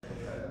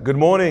Good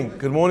morning,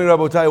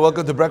 Rabotai.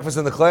 Welcome to Breakfast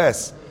in the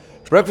Class.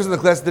 Breakfast in the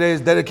Class today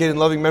is dedicated in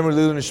loving memory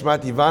Lilu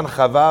Nishmat Ivan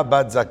Chava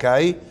Bat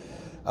Zakai,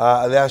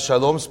 Alea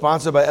Shalom,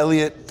 sponsored by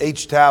Elliot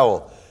H.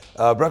 Towel.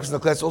 Breakfast in the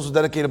Class is also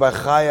dedicated by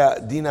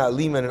Chaya Dina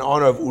Lehman in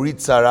honor of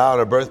Urit Sarah on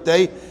her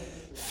birthday.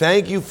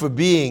 Thank you for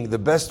being the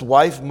best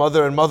wife,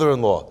 mother, and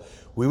mother-in-law.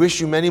 We wish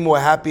you many more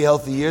happy,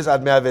 healthy years.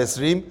 Ad Me'av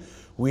Esrim.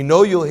 We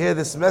know you'll hear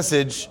this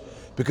message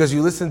because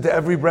you listen to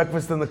every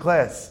Breakfast in the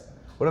Class.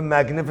 What a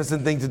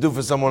magnificent thing to do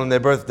for someone on their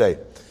birthday.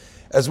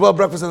 As well,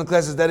 Breakfast in the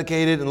Class is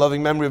dedicated in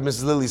loving memory of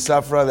Mrs. Lily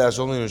Safra, the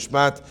Asholni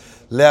Nushmat,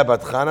 Leah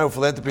Bat Chana, who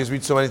philanthropy has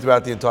reached so many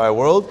throughout the entire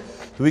world.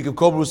 The Week of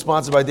Cobra is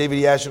sponsored by David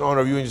Yash in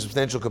honor of you and your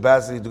substantial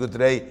capacity to do good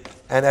today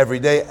and every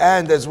day.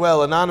 And as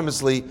well,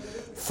 anonymously,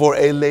 for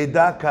a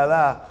Leida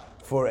Kala,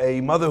 for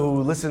a mother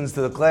who listens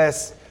to the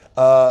class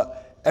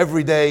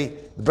every day,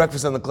 the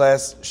Breakfast in the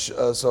Class.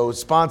 So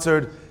it's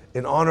sponsored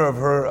in honor of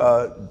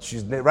her.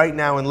 She's right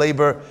now in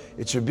labor.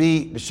 It should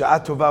be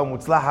B'sha'at Tova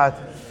Mutzlahat.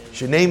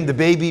 Should name the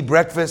baby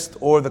Breakfast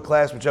or the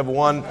class, whichever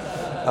one,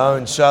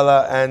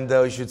 inshallah. And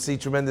you should see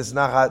tremendous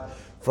nachat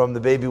from the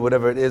baby,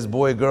 whatever it is,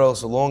 boy, girl,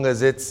 so long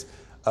as it's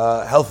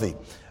healthy.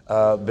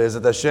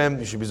 Be'ezat Hashem,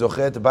 you should be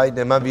zochet to Bayit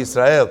Ne'eman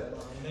B'Yisrael.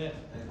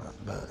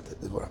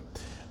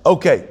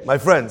 Okay, my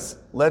friends,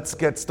 let's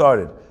get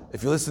started.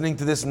 If you're listening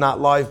to this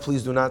not live,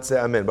 please do not say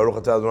Amen.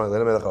 Baruch atah Adonai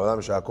Eloheinu melech haolam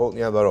shehakol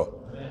nהיה baro.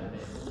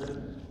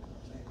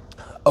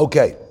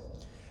 Okay,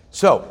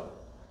 so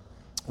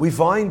we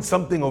find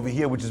something over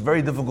here which is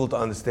very difficult to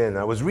understand.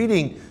 I was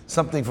reading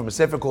something from a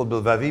sefer called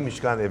Bilvavi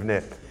Mishkan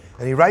Evneh,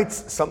 and he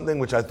writes something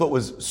which I thought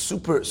was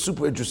super,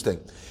 super interesting.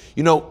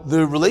 You know,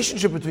 the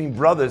relationship between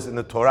brothers in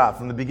the Torah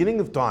from the beginning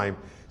of time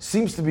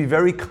seems to be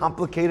very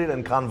complicated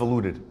and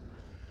convoluted.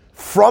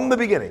 From the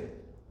beginning,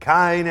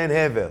 Cain and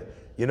Hevel,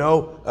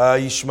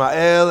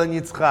 Yishmael and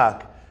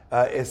Yitzchak,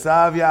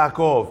 Esav,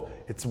 Yaakov.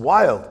 It's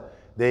wild.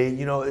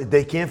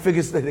 They can't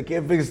figure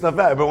stuff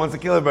out. Everyone wants to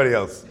kill everybody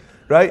else,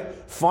 right?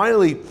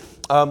 Finally,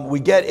 we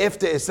get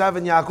after Esav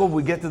and Yaakov,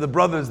 we get to the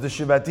brothers, the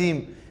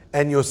Shivatim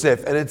and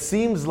Yosef, and it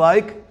seems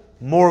like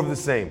more of the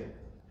same.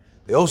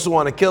 They also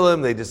want to kill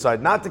him. They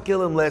decide not to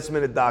kill him.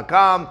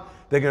 Lastminute.com.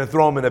 They're going to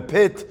throw him in a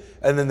pit,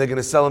 and then they're going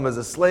to sell him as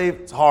a slave.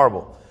 It's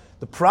horrible.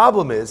 The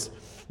problem is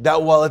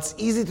that while it's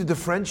easy to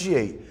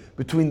differentiate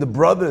between the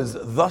brothers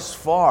thus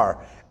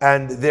far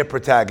and their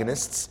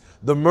protagonists,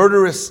 the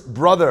murderous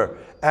brother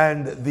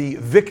and the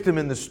victim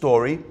in the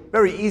story,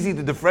 very easy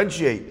to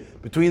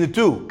differentiate between the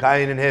two,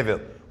 Cain and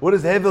Hevel. What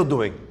is Hevel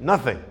doing?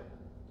 Nothing.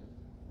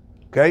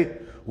 Okay?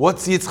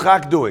 What's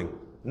Yitzchak doing?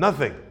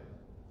 Nothing.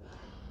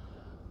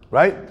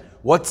 Right?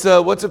 What's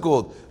it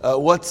called?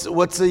 What's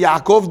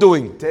Yaakov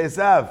doing to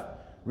Esav?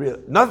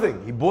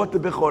 Nothing. He bought the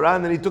Bechorah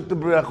and then he took the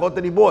Berachot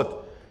and he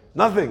bought.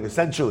 Nothing,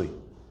 essentially.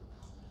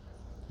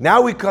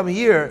 Now we come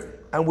here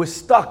and we're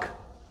stuck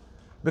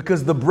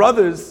because the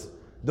brothers,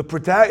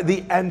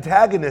 the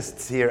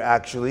antagonists here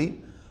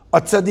actually,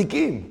 are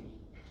tzaddikim.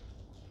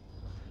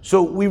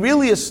 So we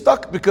really are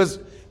stuck because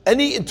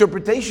any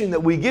interpretation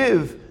that we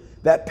give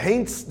that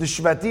paints the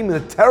Shvatim in a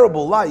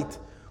terrible light,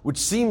 which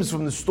seems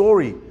from the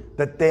story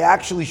that they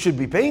actually should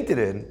be painted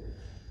in,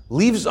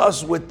 leaves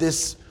us with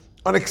this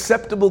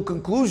unacceptable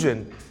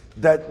conclusion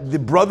that the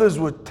brothers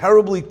were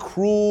terribly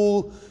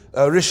cruel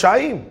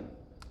Rishaim.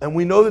 And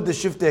we know that the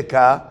Shiftei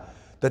Ka,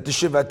 that the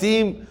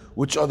Shivatim,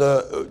 which are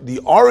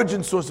the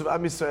origin source of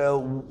Am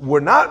Yisrael,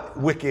 were not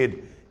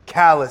wicked,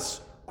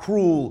 callous,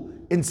 cruel,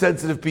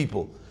 insensitive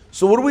people.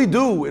 So what do we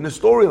do in a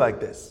story like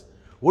this?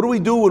 What do we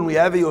do when we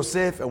have a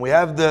Yosef and we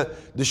have the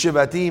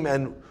Shivatim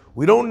and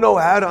we don't know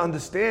how to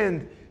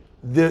understand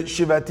the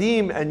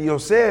Shivatim and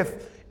Yosef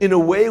in a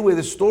way where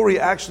the story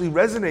actually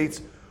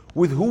resonates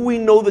with who we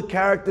know the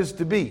characters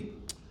to be?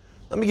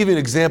 Let me give you an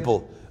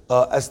example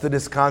as to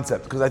this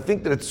concept, because I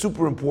think that it's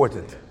super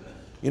important.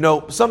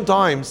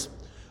 Sometimes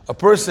a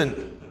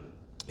person,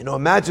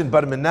 imagine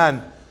Bar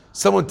Minan,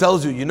 someone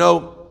tells you,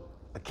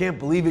 I can't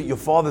believe it, your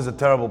father's a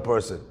terrible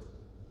person.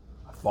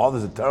 My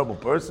father's a terrible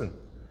person.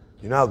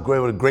 You know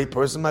what a great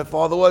person my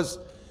father was?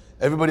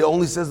 Everybody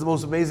only says the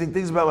most amazing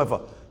things about my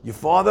father. Your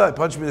father, I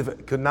punched me in the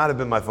face, could not have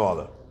been my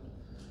father.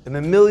 In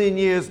a million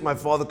years, my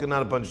father could not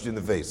have punched you in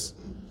the face.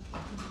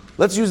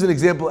 Let's use an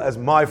example as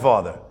my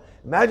father.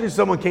 Imagine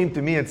someone came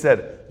to me and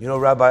said,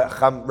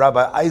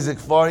 Rabbi Isaac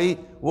Fari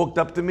walked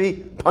up to me,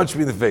 punched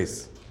me in the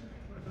face.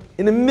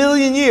 In a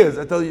million years,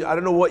 I tell you, I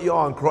don't know what you're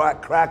on,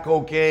 crack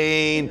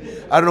cocaine,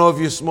 I don't know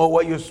if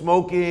what you're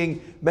smoking,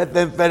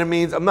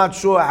 methamphetamines, I'm not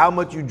sure how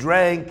much you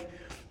drank.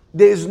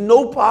 There's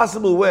no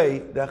possible way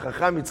that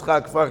Chacham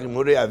Yitzchak Fari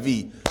Morei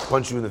Avi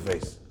punch you in the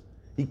face.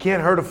 He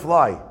can't hurt a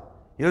fly.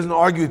 He doesn't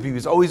argue with people.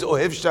 He's always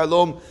Ohev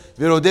Shalom,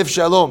 V'rodef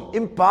Shalom.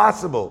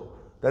 Impossible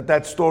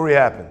that story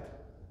happened.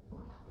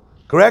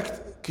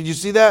 Correct? Could you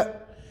see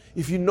that?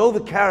 If you know the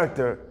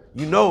character,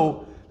 you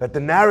know that the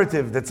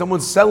narrative that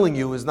someone's selling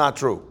you is not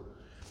true.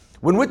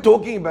 When we're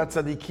talking about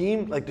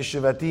tzaddikim, like the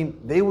Shivatim,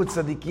 they were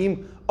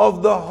tzaddikim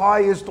of the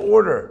highest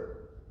order.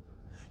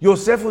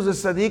 Yosef was a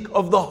tzaddik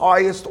of the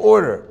highest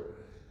order.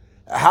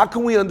 How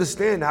can we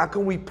understand, how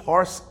can we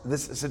parse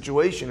this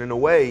situation in a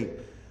way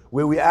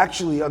where we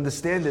actually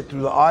understand it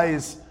through the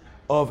eyes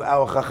of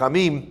our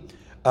Chachamim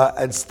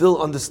and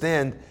still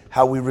understand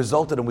how we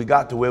resulted and we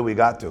got to where we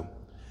got to?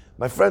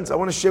 My friends, I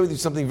want to share with you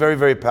something very,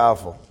 very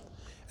powerful.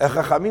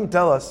 Chachamim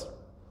tell us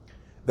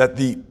that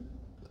the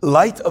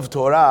light of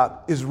Torah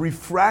is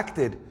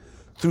refracted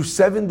through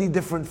 70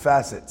 different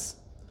facets.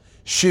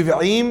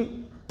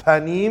 Shiv'im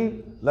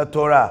panim la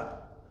Torah.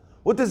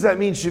 What does that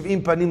mean,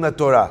 Shiv'im panim la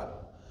Torah?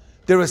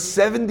 There are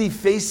 70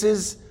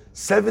 faces,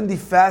 70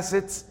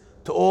 facets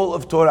to all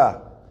of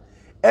Torah.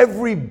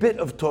 Every bit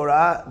of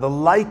Torah, the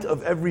light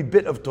of every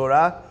bit of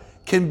Torah,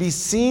 can be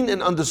seen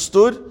and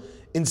understood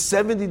in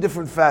 70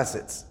 different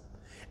facets.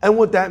 And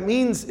what that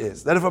means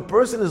is that if a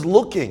person is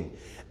looking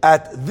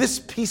at this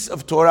piece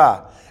of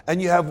Torah,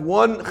 and you have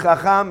one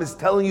Chacham is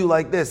telling you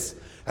like this,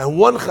 and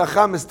one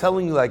Chacham is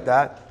telling you like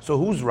that, so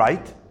who's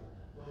right?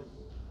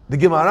 The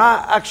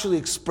Gemara actually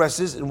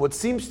expresses in what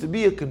seems to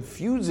be a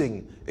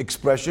confusing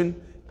expression,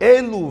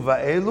 Elu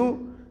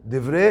va'elu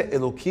divrei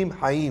Elokim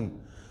hayim.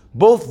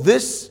 Both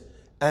this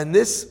and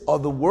this are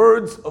the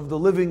words of the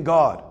living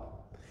God.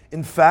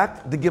 In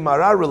fact, the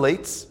Gemara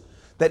relates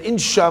that in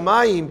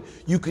Shamayim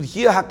you could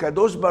hear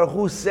HaKadosh Baruch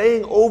Hu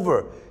saying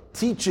over,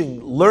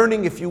 teaching,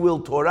 learning, if you will,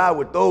 Torah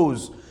with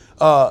those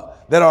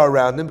that are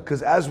around him,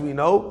 because as we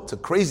know, it's a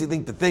crazy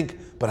thing to think,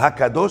 but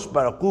HaKadosh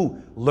Baruch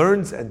Hu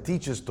learns and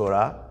teaches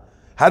Torah.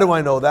 How do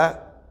I know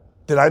that?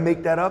 Did I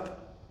make that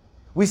up?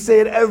 We say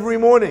it every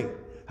morning.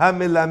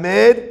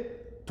 HaMelamed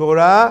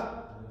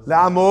Torah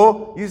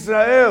La'amo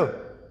Yisrael.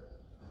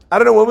 I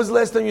don't know, when was the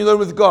last time you learned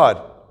with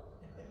God?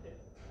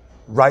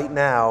 Right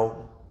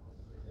now,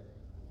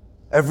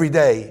 every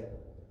day.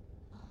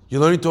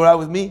 You're learning Torah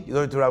with me, you're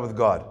learning Torah with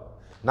God.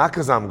 Not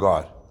because I'm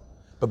God,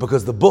 but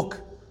because the book,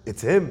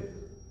 it's Him.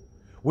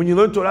 When you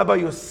learn Torah by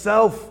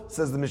yourself,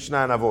 says the Mishnah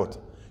and Avot,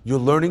 you're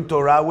learning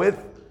Torah with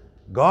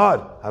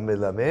God.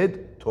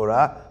 HaMelamed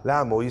Torah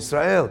La'amo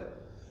Yisrael.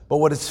 But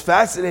what is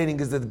fascinating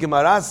is that the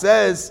Gemara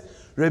says,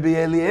 Rabbi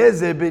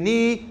Eliezer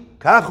beni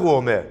kachu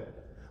omer.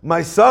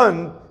 My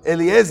son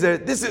Eliezer,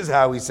 this is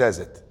how he says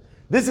it.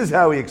 This is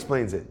how he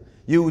explains it.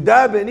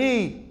 Yehuda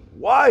beni,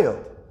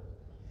 wild.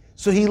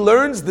 So he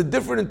learns the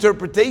different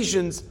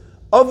interpretations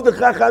of the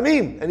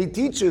Chachamim, and he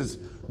teaches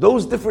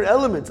those different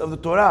elements of the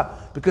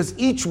Torah, because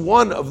each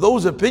one of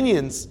those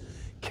opinions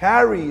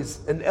carries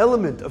an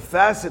element, a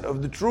facet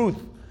of the truth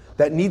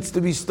that needs to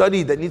be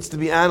studied, that needs to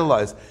be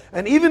analyzed.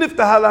 And even if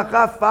the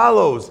halakha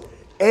follows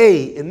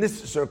A in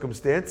this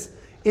circumstance,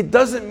 it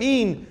doesn't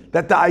mean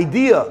that the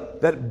idea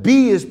that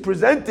B is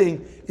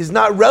presenting is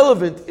not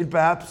relevant in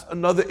perhaps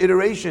another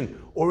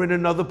iteration or in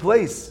another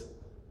place.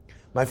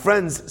 My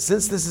friends,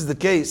 since this is the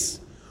case,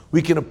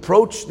 we can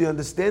approach the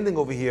understanding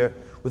over here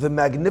with a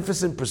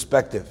magnificent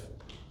perspective.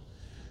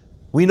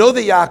 We know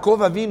that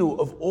Yaakov Avinu,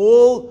 of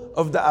all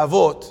of the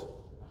Avot,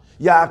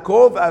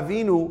 Yaakov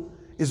Avinu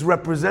is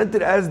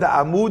represented as the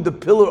Amud, the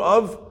pillar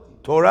of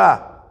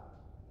Torah.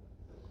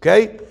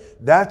 Okay?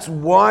 That's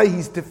why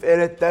he's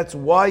Tiferet, that's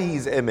why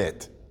he's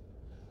Emet.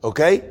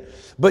 Okay?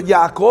 But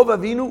Yaakov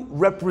Avinu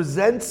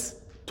represents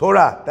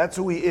Torah. That's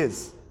who he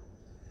is.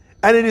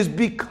 And it is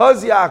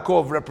because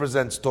Yaakov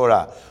represents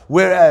Torah,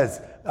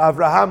 whereas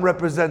Avraham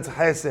represents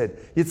Chesed,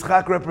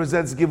 Yitzchak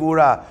represents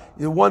Gevurah.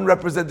 One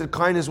represented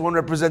kindness, one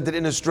represented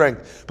inner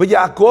strength. But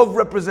Yaakov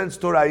represents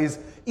Torah. He's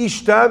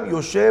Ishtam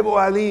Yoshev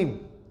Ohalim.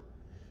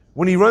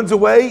 When he runs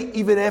away,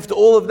 even after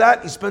all of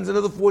that, he spends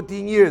another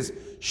 14 years.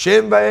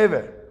 Shem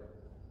Va'ever.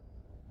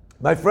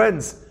 My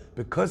friends,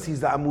 because he's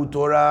the Amud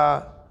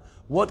Torah,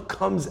 what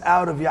comes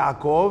out of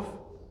Yaakov,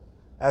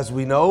 as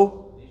we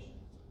know,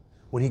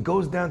 when he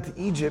goes down to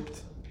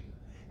Egypt,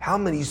 how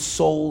many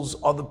souls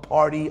are the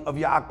party of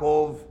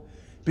Yaakov?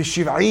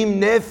 B'shiv'im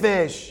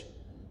nefesh.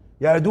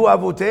 Yardu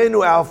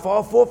avotenu, our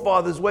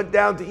forefathers went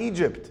down to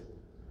Egypt.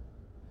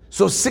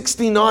 So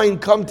 69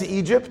 come to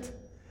Egypt.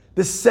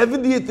 The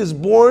 70th is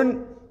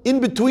born in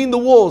between the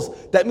walls.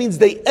 That means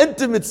they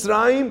enter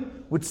Mitzrayim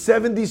with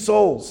 70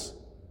 souls.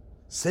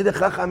 Say the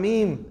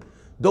Chachamim,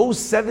 those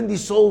 70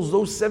 souls,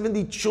 those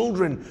 70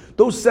 children,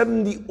 those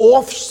 70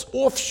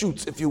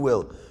 offshoots, if you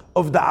will,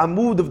 of the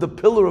Amud, of the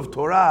pillar of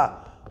Torah,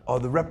 are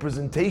the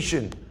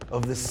representation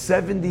of the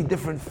 70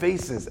 different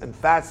faces and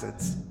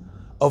facets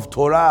of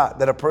Torah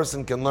that a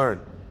person can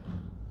learn.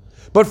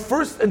 But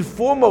first and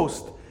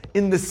foremost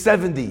in the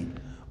 70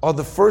 are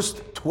the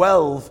first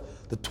 12,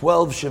 the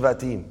 12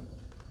 Shivatim.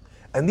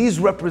 And these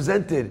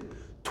represented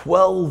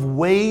 12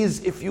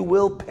 ways, if you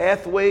will,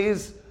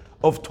 pathways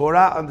of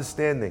Torah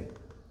understanding.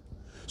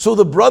 So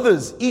the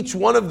brothers, each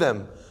one of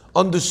them,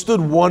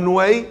 understood one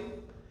way,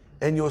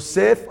 and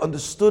Yosef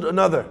understood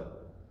another.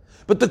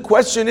 But the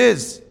question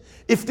is,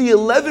 if the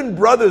 11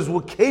 brothers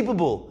were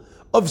capable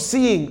of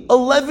seeing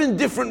 11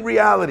 different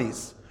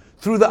realities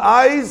through the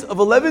eyes of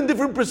 11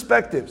 different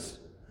perspectives,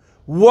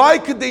 why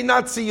could they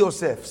not see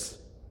Yosef's?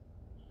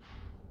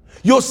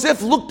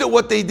 Yosef looked at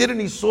what they did and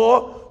he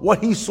saw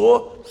what he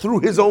saw through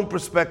his own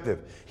perspective.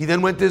 He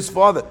then went to his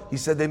father. He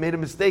said they made a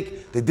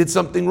mistake. They did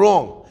something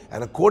wrong.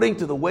 And according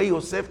to the way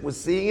Yosef was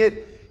seeing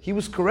it, he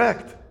was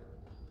correct.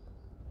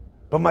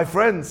 But my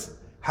friends,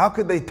 how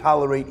could they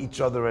tolerate each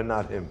other and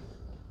not him?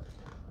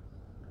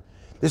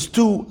 There's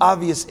two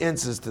obvious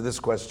answers to this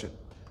question.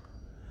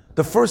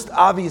 The first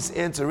obvious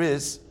answer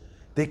is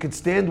they could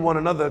stand one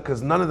another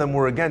because none of them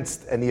were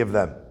against any of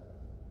them.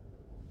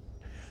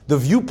 The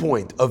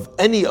viewpoint of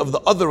any of the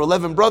other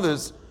 11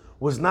 brothers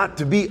was not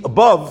to be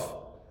above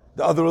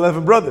the other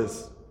 11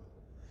 brothers.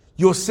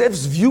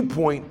 Yosef's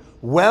viewpoint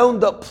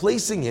wound up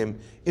placing him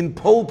in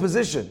pole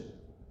position.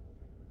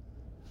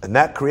 And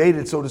that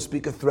created, so to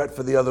speak, a threat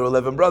for the other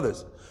 11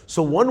 brothers.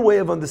 So one way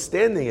of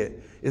understanding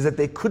it is that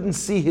they couldn't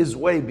see his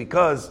way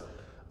because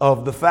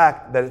of the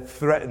fact that it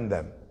threatened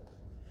them.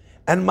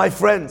 And my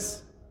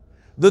friends,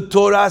 the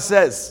Torah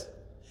says,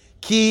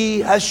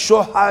 Ki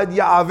hashohad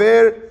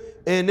ya'aver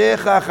enei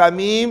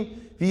chachamim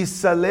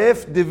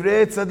v'yisalef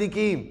divrei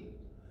tzadikim.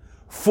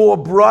 For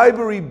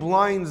bribery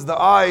blinds the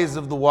eyes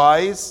of the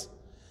wise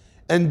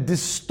and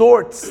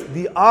distorts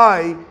the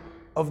eye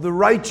of the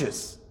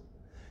righteous.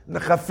 And the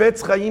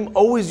Chafetz Chaim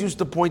always used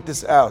to point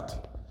this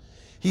out.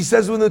 He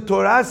says when the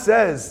Torah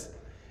says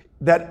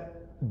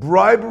that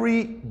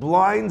bribery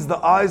blinds the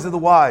eyes of the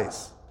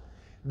wise,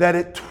 that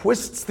it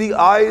twists the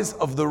eyes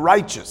of the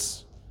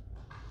righteous,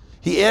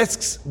 he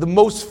asks the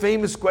most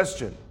famous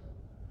question.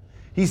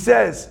 He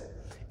says,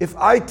 if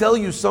I tell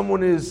you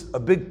someone is a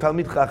big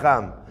Talmid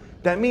Chacham,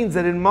 that means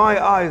that in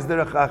my eyes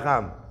they're a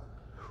Chacham.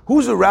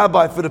 Who's a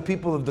rabbi for the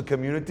people of the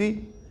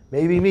community?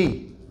 Maybe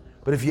me.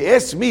 But if you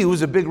ask me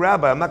who's a big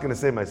rabbi, I'm not going to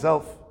say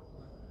myself.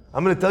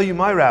 I'm going to tell you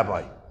my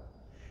rabbi.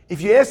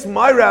 If you ask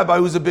my rabbi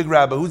who's a big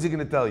rabbi, who's he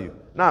going to tell you?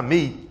 Not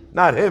me,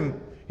 not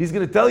him. He's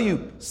going to tell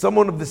you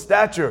someone of the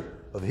stature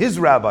of his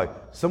rabbi,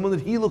 someone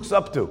that he looks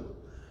up to.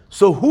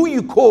 So who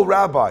you call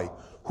rabbi,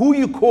 who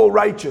you call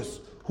righteous,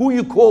 who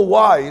you call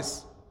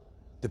wise,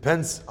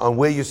 depends on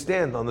where you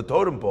stand on the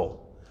totem pole.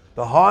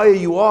 The higher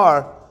you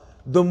are,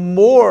 the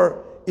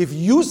more, if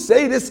you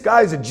say this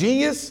guy's a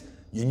genius,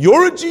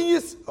 you're a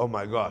genius, oh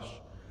my gosh,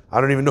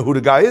 I don't even know who the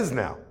guy is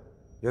now.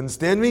 You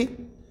understand me?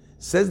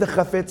 Says the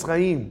Chafetz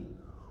Chaim,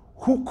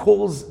 who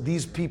calls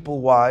these people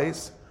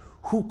wise?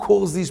 Who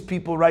calls these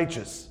people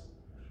righteous?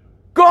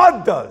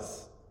 God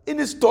does, in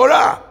His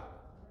Torah.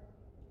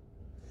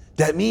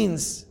 That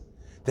means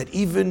that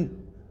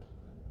even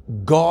a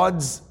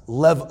God-level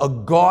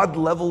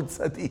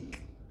tzaddik,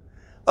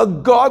 a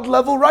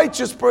God-level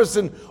righteous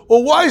person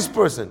or wise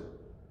person,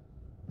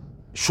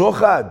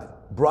 shochad,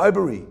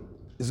 bribery,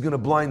 is going to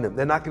blind them.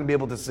 They're not going to be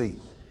able to see.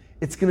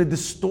 It's going to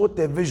distort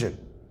their vision.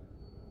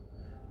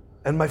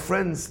 And my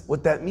friends,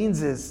 what that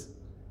means is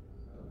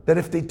that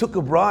if they took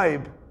a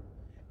bribe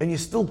and you're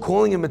still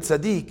calling him a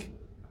tzaddik,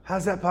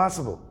 how's that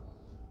possible?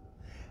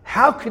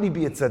 How can he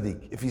be a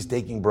tzaddik if he's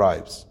taking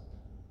bribes?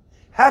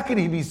 How can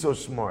he be so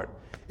smart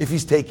if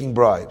he's taking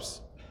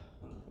bribes?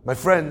 My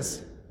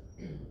friends,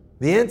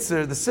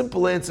 the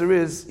simple answer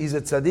is, he's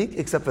a tzaddik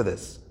except for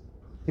this.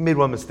 He made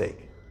one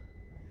mistake.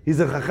 He's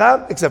a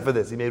chacham except for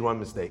this. He made one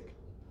mistake.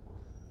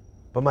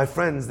 But my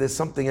friends, there's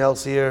something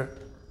else here.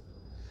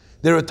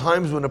 There are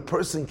times when a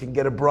person can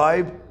get a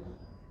bribe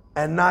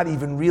and not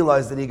even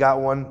realize that he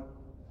got one.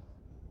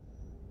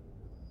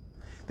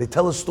 They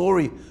tell a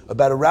story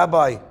about a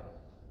rabbi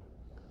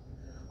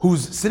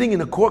who's sitting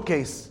in a court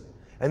case,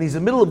 and he's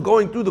in the middle of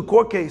going through the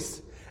court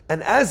case,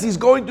 and as he's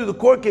going through the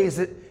court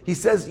case, he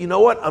says, you know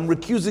what, I'm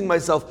recusing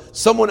myself.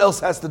 Someone else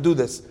has to do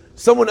this.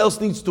 Someone else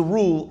needs to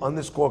rule on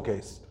this court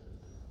case.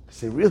 I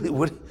say, really?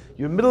 What?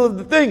 You're in the middle of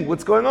the thing.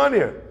 What's going on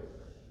here?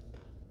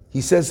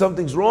 He says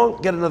something's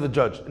wrong, get another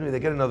judge. Anyway, they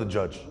get another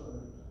judge.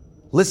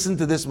 Listen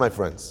to this, my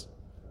friends.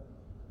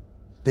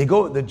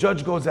 The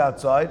judge goes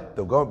outside,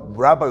 the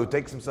rabbi who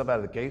takes himself out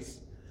of the case,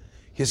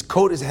 his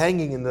coat is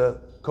hanging in the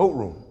coat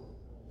room.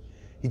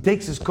 He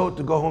takes his coat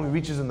to go home, he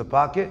reaches in the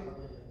pocket,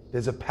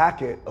 there's a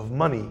packet of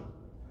money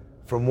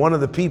from one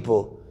of the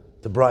people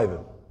to bribe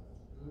him.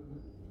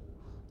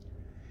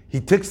 He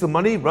takes the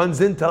money, runs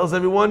in, tells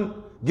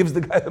everyone, gives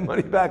the guy the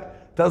money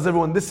back, tells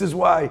everyone, this is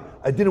why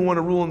I didn't want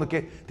to rule on the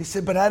case. They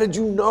said, but how did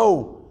you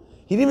know?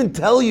 He didn't even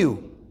tell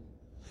you.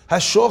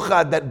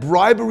 Hashochad, that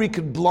bribery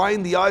could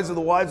blind the eyes of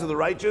the wise or the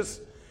righteous.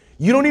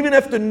 You don't even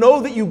have to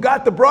know that you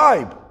got the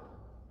bribe.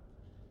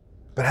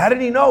 But how did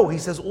he know? He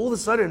says, all of a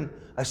sudden,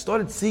 I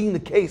started seeing the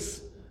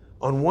case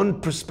on one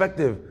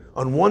perspective,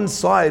 on one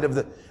side of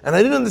and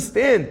I didn't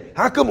understand.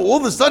 How come all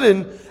of a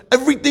sudden,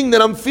 everything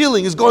that I'm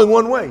feeling is going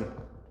one way?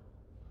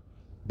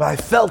 But I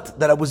felt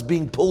that I was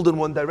being pulled in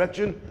one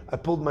direction. I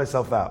pulled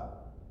myself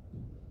out.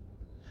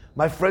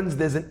 My friends,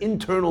 there's an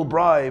internal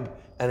bribe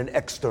and an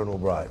external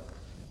bribe.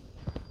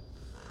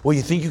 Well,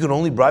 you think you can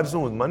only bribe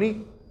someone with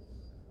money?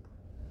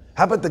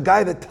 How about the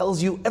guy that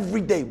tells you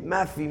every day,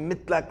 Mafi,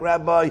 Mitlak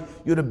Rabbi,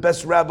 you're the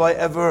best rabbi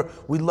ever,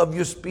 we love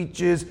your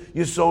speeches,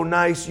 you're so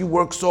nice, you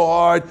work so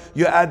hard,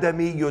 you're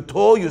Adami, you're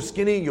tall, you're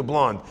skinny, you're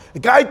blonde. The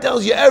guy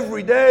tells you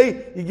every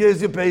day,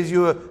 he pays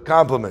you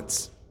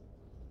compliments.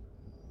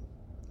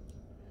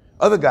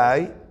 Other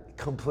guy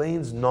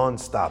complains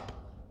non-stop.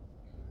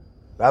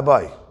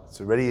 Rabbi,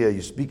 it's already,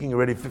 you're speaking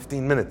already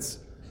 15 minutes.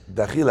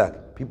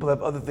 Dachilak. People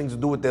have other things to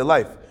do with their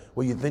life.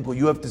 what you think what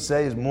you have to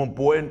say is more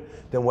important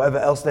than whatever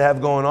else they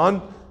have going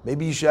on,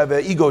 maybe you should have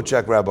an ego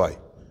check, Rabbi.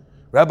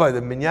 Rabbi,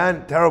 the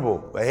minyan,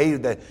 terrible. I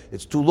hate that.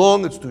 It's too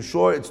long, it's too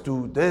short, it's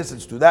too this,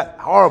 it's too that.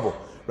 Horrible.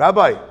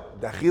 Rabbi,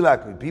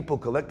 dachilak, people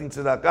collecting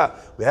tzedakah.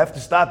 We have to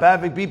stop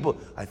having people.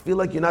 I feel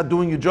like you're not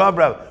doing your job,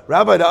 Rabbi.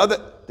 Rabbi,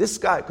 this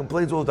guy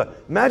complains all the time.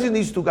 Imagine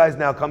these two guys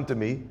now come to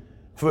me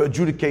for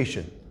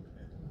adjudication.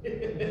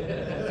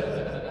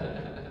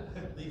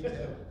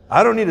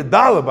 I don't need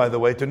 $1, by the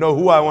way, to know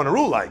who I want to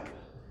rule like.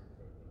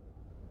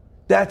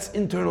 That's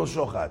internal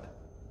shochad.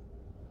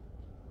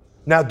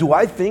 Now, do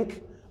I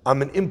think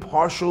I'm an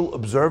impartial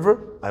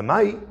observer? I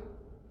might.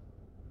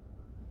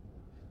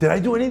 Did I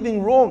do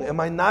anything wrong? Am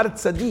I not a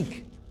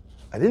tzaddik?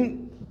 I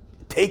didn't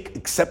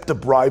accept a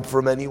bribe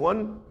from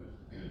anyone.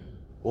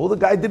 All the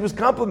guy did was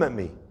compliment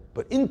me.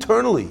 But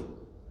internally,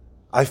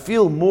 I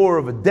feel more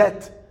of a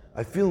debt.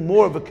 I feel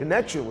more of a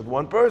connection with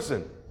one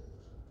person.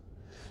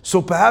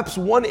 So perhaps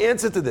one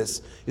answer to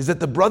this is that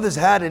the brothers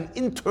had an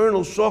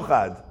internal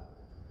shochad,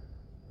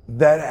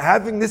 that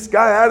having this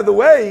guy out of the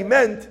way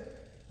meant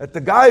that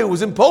the guy who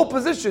was in pole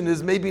position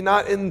is maybe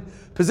not in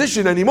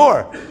position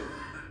anymore.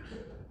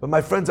 But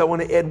my friends, I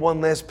want to add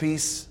one last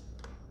piece.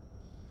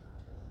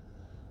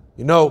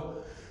 You know,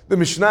 the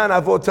Mishnah in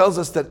Avot tells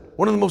us that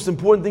one of the most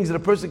important things that a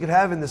person can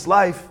have in this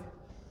life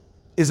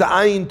is a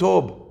ayin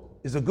tov,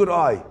 is a good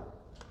eye.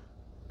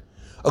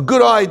 A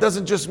good eye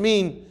doesn't just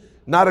mean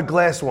not a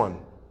glass one.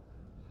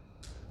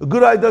 A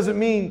good eye doesn't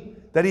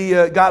mean that he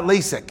got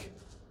LASIK.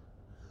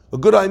 A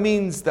good eye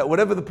means that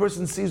whatever the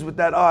person sees with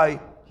that eye,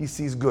 he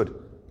sees good.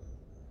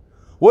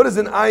 What is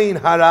an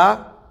ayin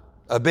hara?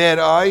 A bad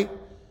eye.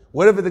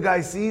 Whatever the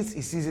guy sees,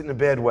 he sees it in a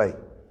bad way.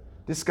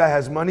 This guy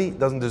has money,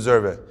 doesn't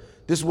deserve it.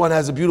 This one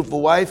has a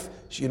beautiful wife,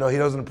 he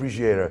doesn't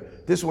appreciate her.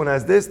 This one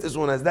has this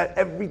one has that.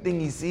 Everything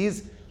he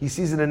sees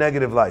in a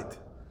negative light.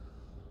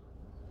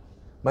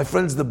 My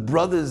friends, the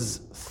brothers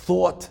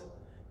thought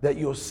that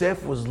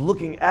Yosef was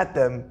looking at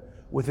them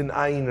with an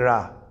ayin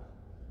ra.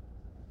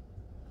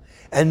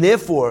 And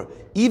therefore,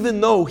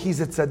 even though he's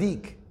a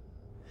tzaddik,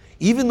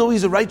 even though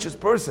he's a righteous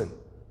person,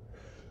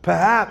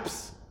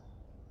 perhaps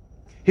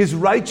his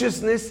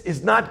righteousness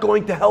is not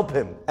going to help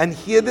him. And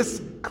hear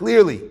this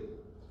clearly.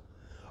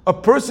 A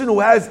person who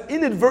has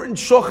inadvertent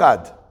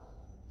shochad,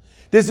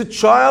 there's a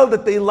child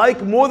that they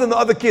like more than the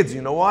other kids.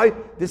 You know why?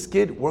 This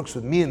kid works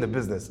with me in the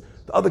business.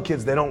 The other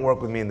kids, they don't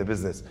work with me in the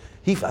business.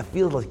 I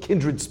feel like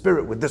kindred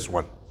spirit with this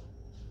one.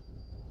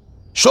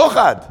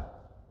 Shochad.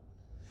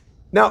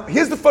 Now,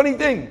 here's the funny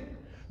thing.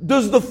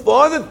 Does the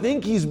father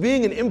think he's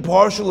being an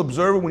impartial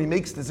observer when he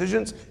makes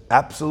decisions?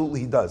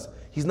 Absolutely he does.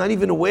 He's not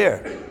even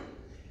aware.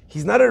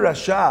 He's not a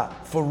rasha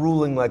for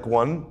ruling like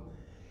one.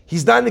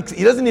 He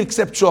doesn't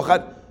accept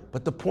shochad.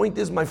 But the point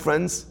is, my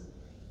friends,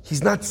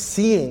 he's not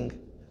seeing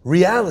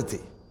reality.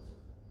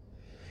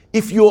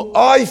 If your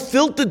eye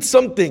filtered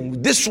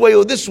something this way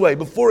or this way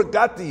before it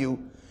got to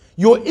you,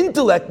 your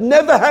intellect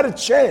never had a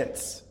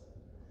chance.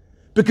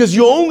 Because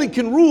you only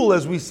can rule,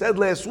 as we said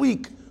last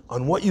week,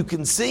 on what you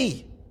can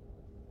see.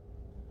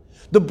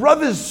 The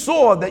brothers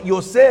saw that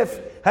Yosef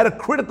had a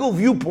critical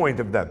viewpoint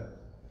of them.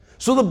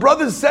 So the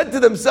brothers said to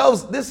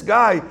themselves, this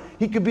guy,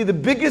 he could be the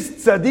biggest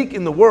tzaddik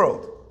in the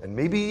world. And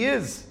maybe he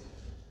is.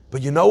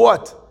 But you know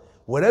what?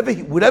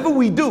 Whatever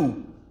we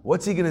do,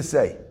 what's he going to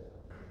say?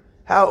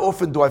 How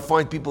often do I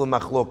find people in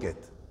machloket?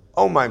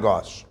 Oh my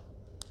gosh.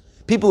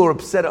 People are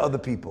upset at other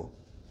people.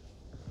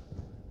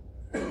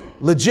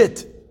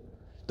 Legit.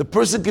 The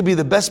person could be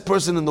the best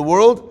person in the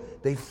world.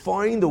 They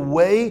find a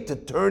way to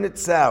turn it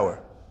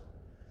sour.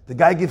 The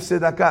guy gives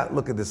tzedakah.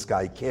 Look at this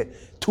guy.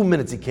 2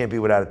 minutes he can't be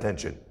without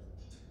attention.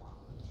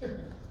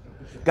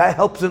 Guy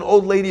helps an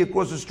old lady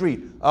across the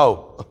street.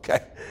 Oh, okay.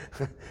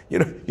 You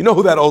know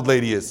who that old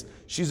lady is.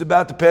 She's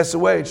about to pass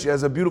away and she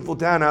has a beautiful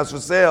townhouse for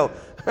sale.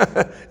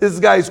 This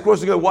guy is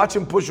crossing her. Watch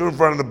him push her in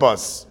front of the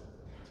bus.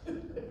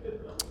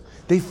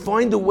 They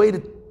find a way to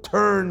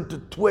turn, to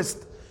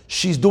twist.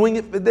 She's doing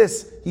it for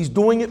this. He's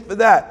doing it for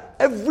that.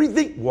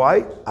 Everything.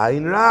 Why?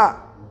 Ayin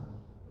ra.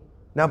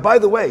 Now, by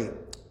the way,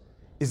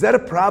 is that a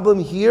problem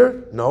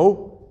here?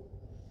 No.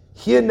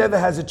 Here never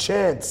has a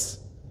chance.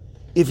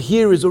 If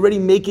here is already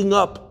making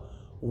up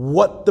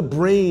what the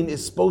brain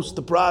is supposed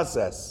to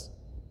process.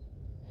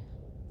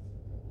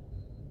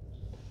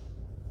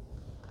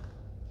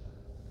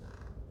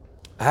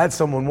 I had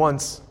someone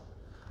once,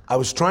 I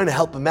was trying to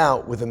help him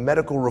out with a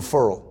medical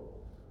referral.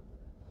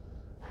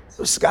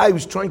 This guy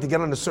was trying to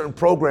get on a certain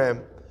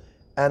program,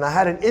 and I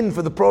had an in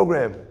for the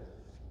program.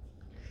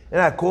 And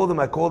I called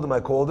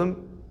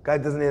him. Guy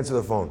doesn't answer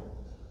the phone.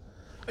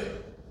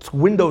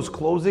 Windows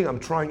closing, I'm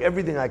trying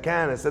everything I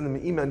can. I send him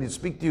an email, I need to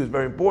speak to you, it's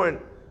very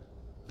important.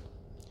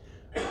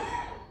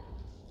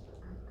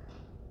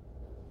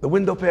 The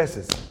window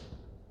passes.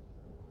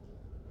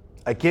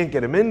 I can't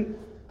get him in,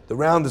 the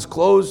round is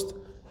closed,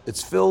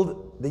 it's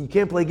filled, then you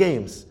can't play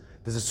games.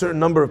 There's a certain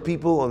number of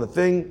people on the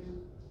thing.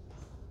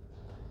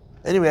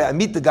 Anyway, I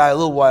meet the guy a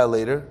little while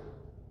later.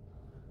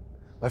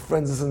 My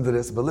friends, listen to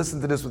this, but listen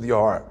to this with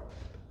your heart.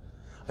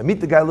 I meet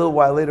the guy a little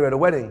while later at a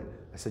wedding.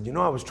 I said,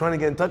 I was trying to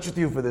get in touch with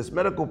you for this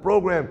medical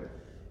program.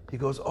 He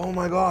goes, oh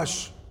my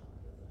gosh,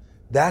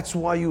 that's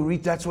why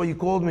you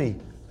called me.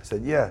 I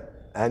said, yeah,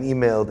 and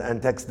emailed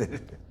and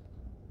texted.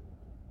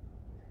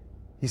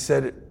 He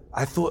said,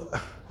 I thought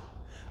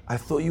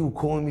you were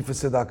calling me for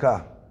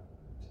tzedakah.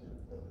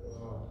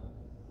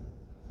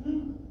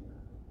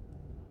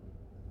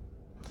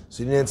 So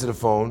he didn't answer the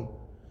phone.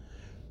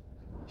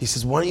 He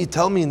says, why don't you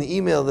tell me in the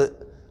email that...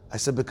 I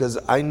said, because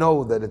I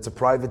know that it's a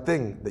private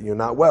thing, that you're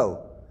not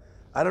well.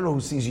 I don't know who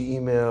sees your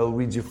email,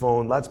 reads your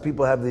phone. Lots of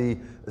people have a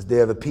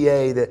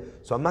PA,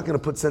 so I'm not going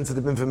to put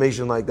sensitive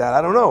information like that.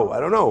 I don't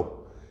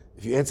know.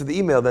 If you answer the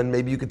email, then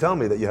maybe you could tell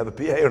me that you have a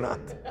PA or not.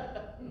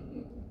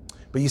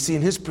 But you see,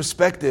 in his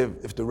perspective,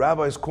 if the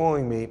rabbi is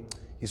calling me,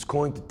 he's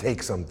calling to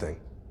take something.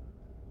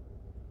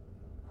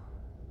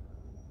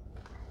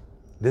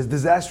 There's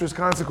disastrous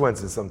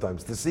consequences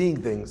sometimes to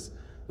seeing things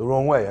the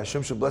wrong way.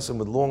 Hashem should bless him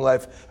with long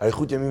life.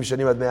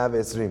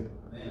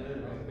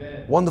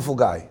 Wonderful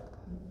guy.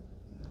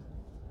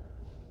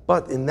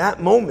 But in that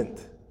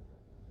moment,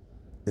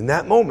 he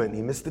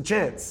missed the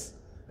chance.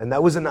 And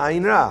that was an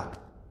ayin ra.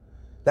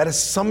 That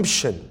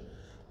assumption.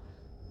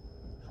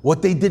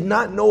 What they did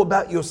not know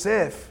about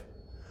Yosef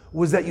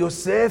was that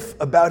Yosef,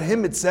 about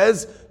him it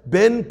says,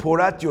 Ben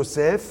Porat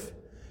Yosef,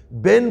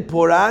 Ben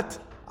Porat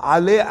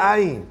Ale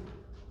Ayin.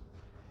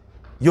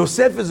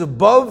 Yosef is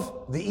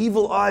above the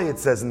evil eye, it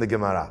says in the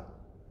Gemara.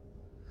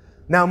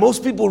 Now,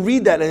 most people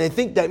read that and they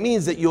think that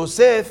means that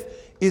Yosef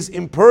is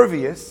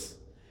impervious,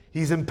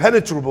 he's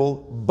impenetrable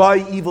by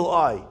evil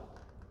eye.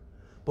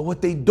 But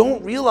what they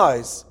don't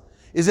realize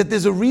is that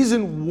there's a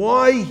reason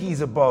why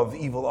he's above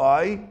evil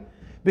eye,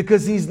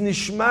 because he's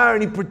nishmar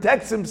and he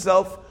protects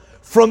himself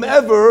from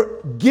ever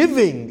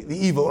giving the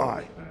evil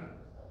eye.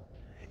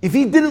 If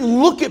he didn't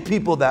look at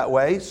people that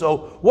way,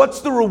 so what's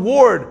the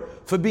reward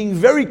for being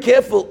very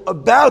careful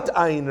about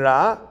ayin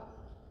ra?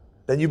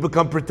 Then you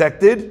become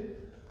protected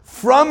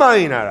from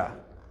ayin ra.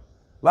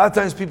 A lot of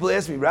times people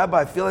ask me, Rabbi,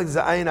 I feel like there's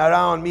an ayin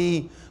ra on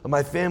me, on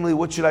my family,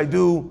 what should I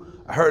do?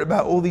 I heard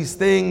about all these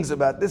things,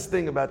 about this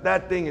thing, about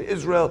that thing in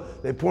Israel.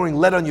 They're pouring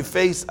lead on your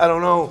face. I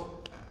don't know.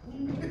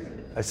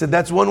 I said,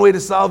 that's one way to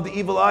solve the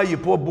evil eye. You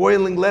pour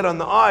boiling lead on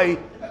the eye,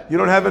 you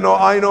don't have no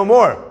eye no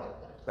more.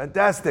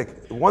 Fantastic.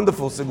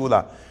 Wonderful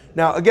segula.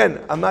 Now,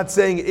 again, I'm not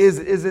saying it is,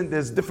 it isn't.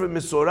 There's different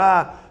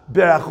misorah,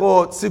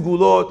 berachot,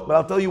 sigulot. But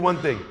I'll tell you one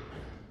thing.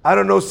 I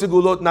don't know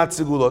sigulot, not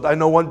sigulot. I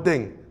know one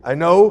thing. I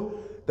know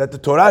that the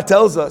Torah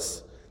tells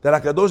us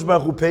that HaKadosh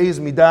Baruch Hu pays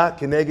midah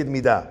keneged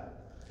midah.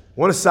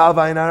 Want to solve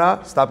ayin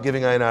hara? Stop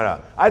giving ayin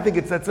hara. I think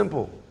it's that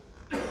simple.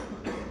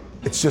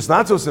 It's just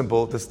not so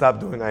simple to stop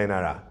doing ayin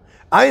hara.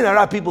 Ayin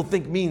hara, people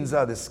think means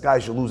this guy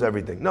should lose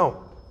everything.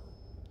 No.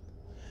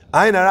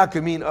 Ayin hara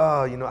could mean,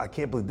 I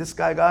can't believe this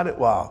guy got it.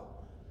 Wow.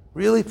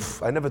 Really?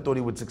 I never thought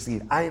he would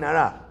succeed. Ayin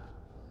hara.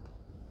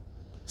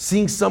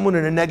 Seeing someone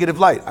in a negative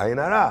light. Ayin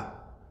hara.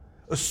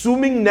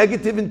 Assuming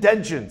negative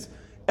intentions.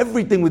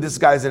 Everything with this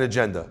guy's an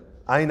agenda.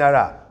 Ayin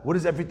hara. What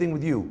is everything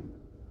with you?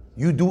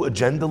 You do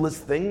agendaless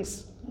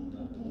things?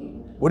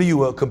 What are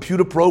you, a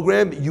computer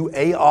program? You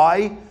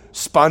AI?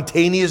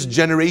 Spontaneous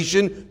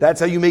generation? That's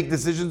how you make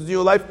decisions in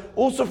your life?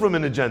 Also from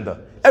an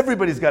agenda.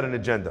 Everybody's got an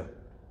agenda.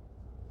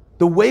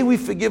 The way we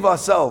forgive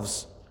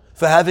ourselves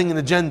for having an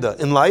agenda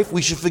in life,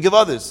 we should forgive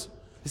others.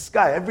 This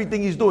guy,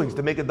 everything he's doing is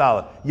to make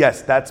 $1.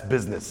 Yes, that's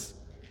business.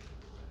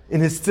 In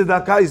his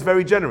tzedakah, he's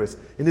very generous.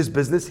 In his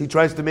business, he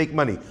tries to make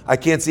money. I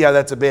can't see how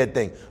that's a bad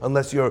thing,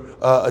 unless you're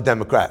a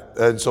Democrat,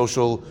 a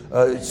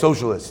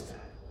socialist.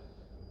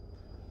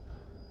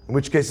 In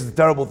which case, it's a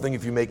terrible thing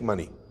if you make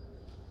money.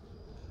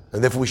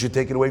 And therefore, we should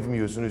take it away from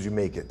you as soon as you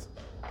make it.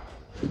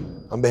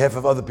 On behalf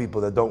of other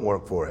people that don't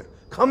work for it.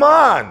 Come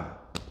on!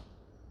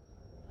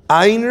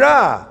 Ayin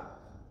ra.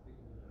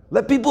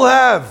 Let people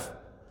have.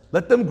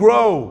 Let them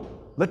grow.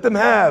 Let them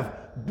have.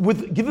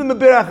 Give them a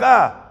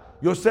beracha.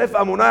 Yosef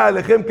amonai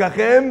alechem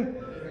kachem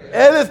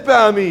 1,000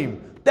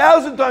 pa'amim.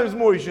 1,000 times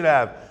more you should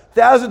have.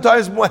 1,000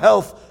 times more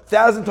health.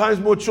 1,000 times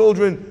more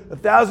children.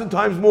 1,000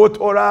 times more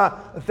Torah.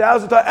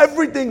 1,000 times,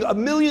 everything,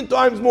 1,000,000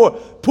 times more.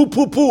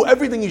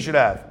 Everything you should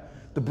have.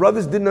 The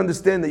brothers didn't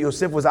understand that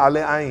Yosef was ale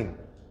ayin.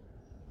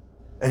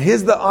 And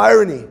here's the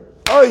irony.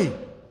 Oy!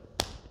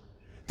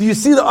 Do you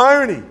see the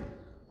irony?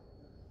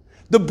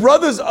 The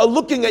brothers are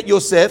looking at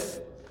Yosef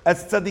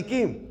as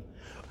tzaddikim,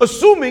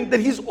 assuming that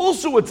he's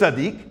also a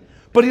tzaddik,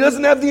 but he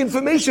doesn't have the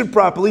information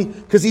properly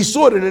because he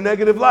saw it in a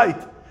negative light.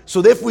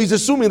 So therefore he's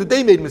assuming that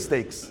they made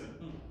mistakes.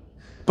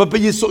 But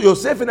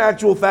Yosef in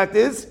actual fact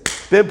is,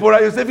 Ben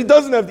Porat Yosef, he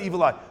doesn't have the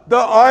evil eye. The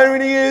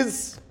irony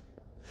is,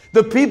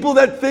 the people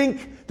that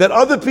think that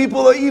other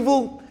people are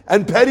evil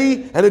and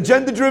petty and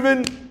agenda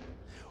driven,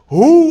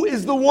 who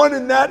is the one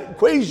in that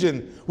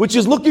equation which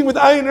is looking with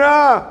ayin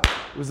ra?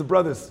 It was the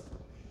brothers.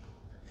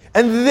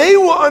 And they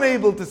were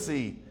unable to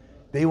see.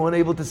 They weren't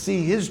able to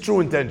see his true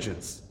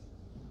intentions.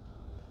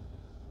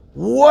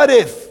 What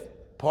if,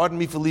 pardon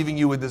me for leaving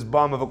you with this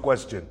bomb of a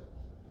question,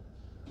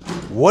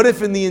 what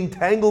if in the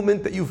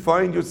entanglement that you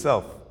find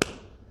yourself,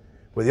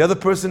 where the other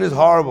person is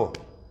horrible,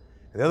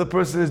 and the other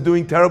person is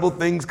doing terrible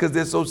things because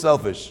they're so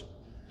selfish.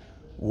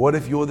 What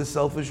if you're the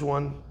selfish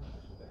one?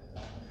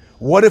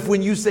 What if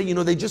when you say,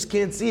 they just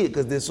can't see it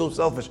because they're so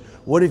selfish,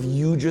 what if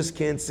you just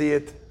can't see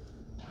it?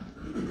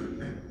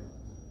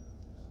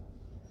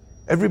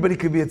 Everybody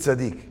could be a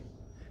tzaddik.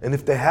 And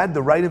if they had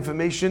the right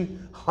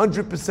information,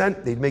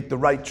 100% they'd make the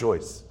right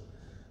choice.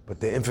 But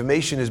the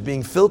information is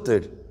being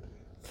filtered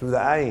through the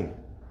ayin.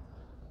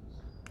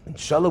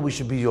 Inshallah, you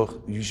should be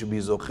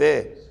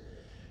zocheh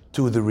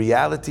to the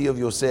reality of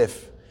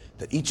Yosef,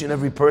 that each and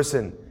every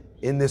person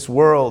in this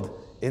world,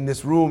 in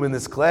this room, in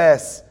this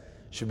class,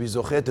 should be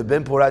zocheh to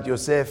ben porat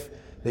Yosef.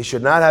 They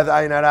should not have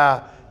ayin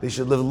hara. They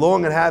should live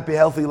long and happy,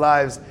 healthy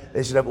lives.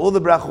 They should have all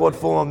the brachot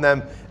fall on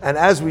them. And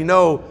as we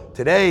know,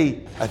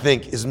 today, I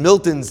think, is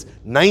Milton's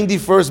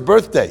 91st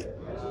birthday.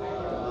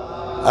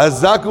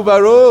 Azaku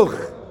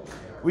Baruch.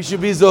 We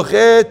should be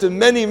zocheh to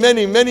many,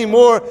 many, many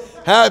more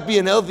happy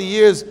and healthy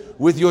years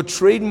with your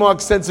trademark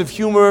sense of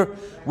humor,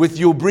 with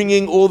you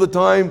bringing all the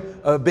time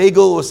a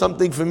bagel or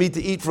something for me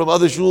to eat from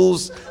other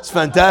shuls. It's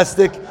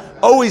fantastic.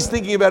 Always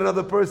thinking about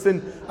another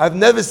person. I've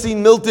never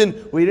seen Milton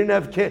where he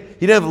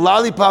didn't have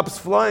lollipops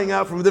flying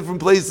out from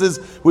different places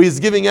where he's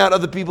giving out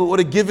other people. What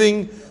a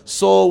giving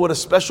soul, what a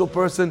special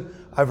person.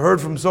 I've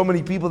heard from so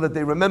many people that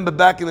they remember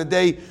back in the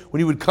day when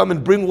he would come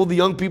and bring all the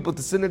young people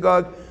to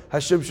synagogue.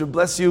 Hashem should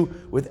bless you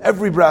with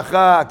every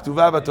bracha,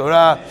 aktuva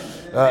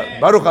b'Torah.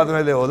 Baruch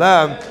Adonai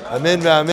le'olam. Amen ve'amen.